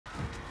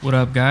What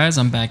up guys,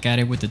 I'm back at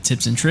it with the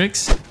tips and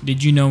tricks.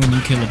 Did you know when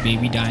you kill a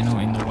baby dino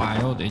in the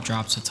wild, it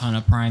drops a ton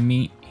of prime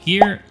meat?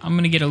 Here, I'm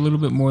gonna get a little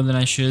bit more than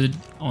I should,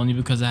 only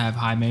because I have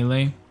high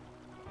melee.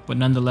 But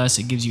nonetheless,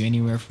 it gives you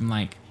anywhere from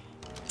like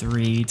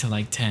 3 to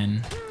like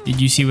 10.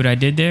 Did you see what I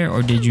did there,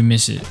 or did you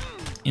miss it?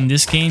 In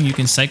this game, you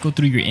can cycle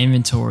through your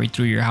inventory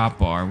through your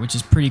hotbar, which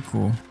is pretty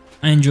cool.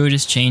 I enjoy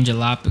this change a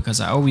lot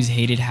because I always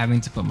hated having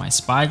to put my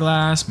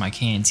spyglass, my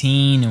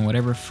canteen, and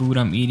whatever food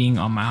I'm eating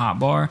on my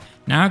hotbar.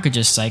 Now I could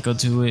just cycle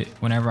to it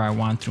whenever I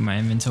want through my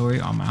inventory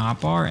on my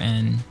hotbar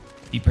and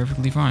be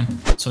perfectly fine.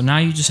 So now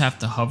you just have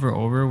to hover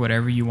over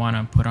whatever you want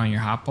to put on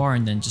your hotbar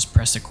and then just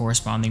press the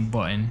corresponding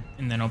button,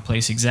 and then it'll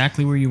place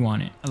exactly where you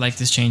want it. I like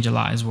this change a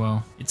lot as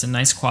well. It's a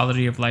nice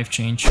quality of life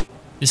change.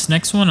 This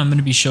next one, I'm going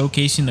to be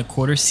showcasing the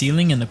quarter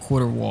ceiling and the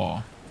quarter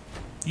wall.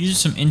 These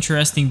are some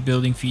interesting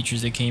building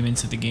features that came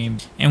into the game,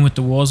 and with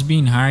the walls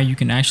being higher, you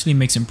can actually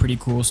make some pretty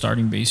cool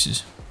starting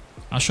bases.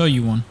 I'll show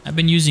you one. I've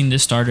been using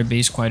this starter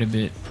base quite a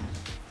bit.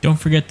 Don't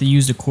forget to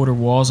use the quarter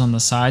walls on the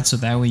side so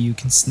that way you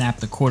can snap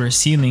the quarter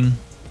ceiling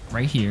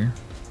right here.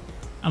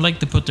 I like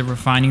to put the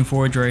refining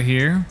forge right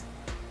here,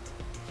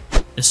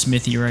 the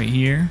smithy right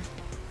here,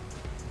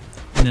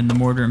 and then the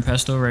mortar and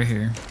pestle right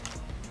here.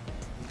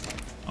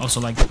 Also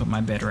like to put my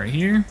bed right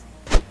here,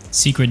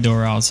 secret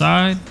door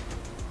outside,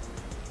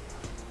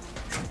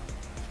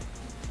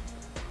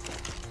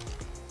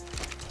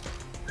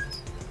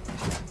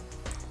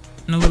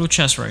 and a little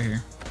chest right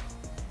here.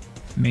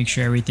 Make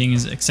sure everything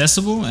is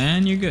accessible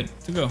and you're good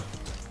to go.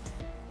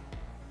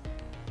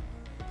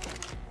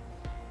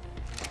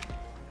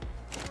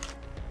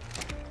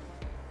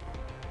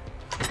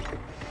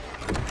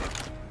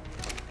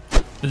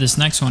 For this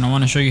next one, I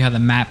want to show you how the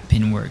map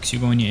pin works. You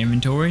go in your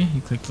inventory,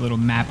 you click the little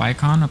map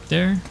icon up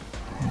there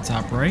in the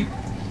top right,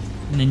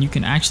 and then you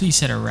can actually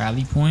set a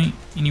rally point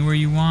anywhere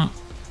you want,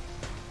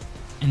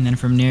 and then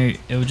from there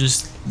it'll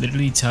just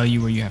literally tell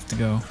you where you have to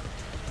go.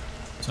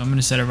 So I'm going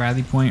to set a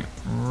rally point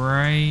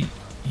right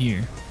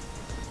here.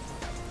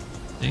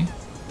 See?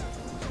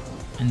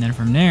 And then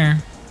from there,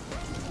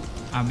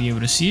 I'll be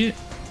able to see it,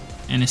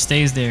 and it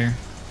stays there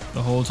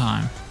the whole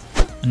time.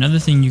 Another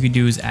thing you could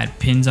do is add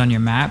pins on your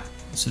map,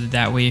 so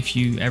that way if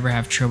you ever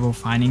have trouble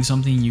finding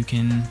something, you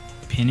can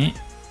pin it,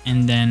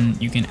 and then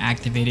you can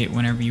activate it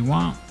whenever you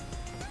want,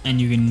 and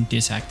you can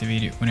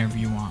deactivate it whenever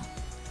you want.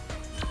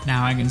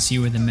 Now I can see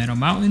where the metal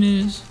mountain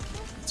is.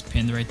 It's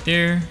pinned right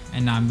there,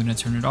 and now I'm going to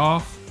turn it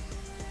off.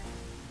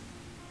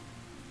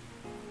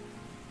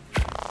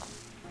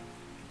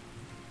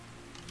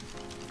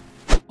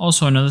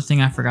 Also, another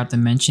thing I forgot to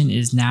mention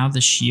is now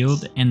the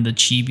shield and the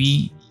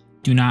chibi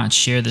do not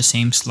share the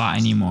same slot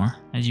anymore.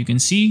 As you can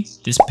see,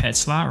 this pet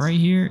slot right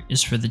here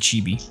is for the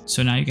chibi.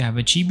 So now you can have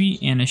a chibi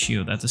and a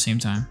shield at the same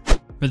time.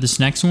 For this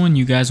next one,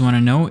 you guys want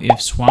to know if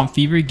Swamp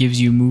Fever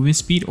gives you movement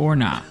speed or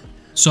not.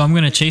 So I'm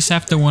going to chase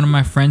after one of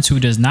my friends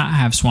who does not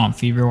have Swamp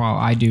Fever while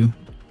I do.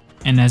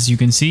 And as you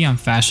can see, I'm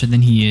faster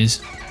than he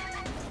is.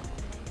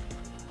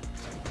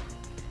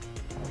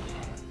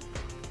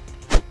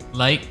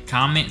 Like,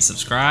 comment,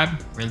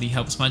 subscribe, really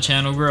helps my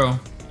channel grow,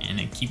 and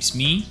it keeps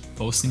me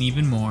posting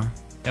even more.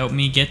 Help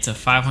me get to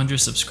 500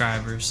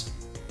 subscribers.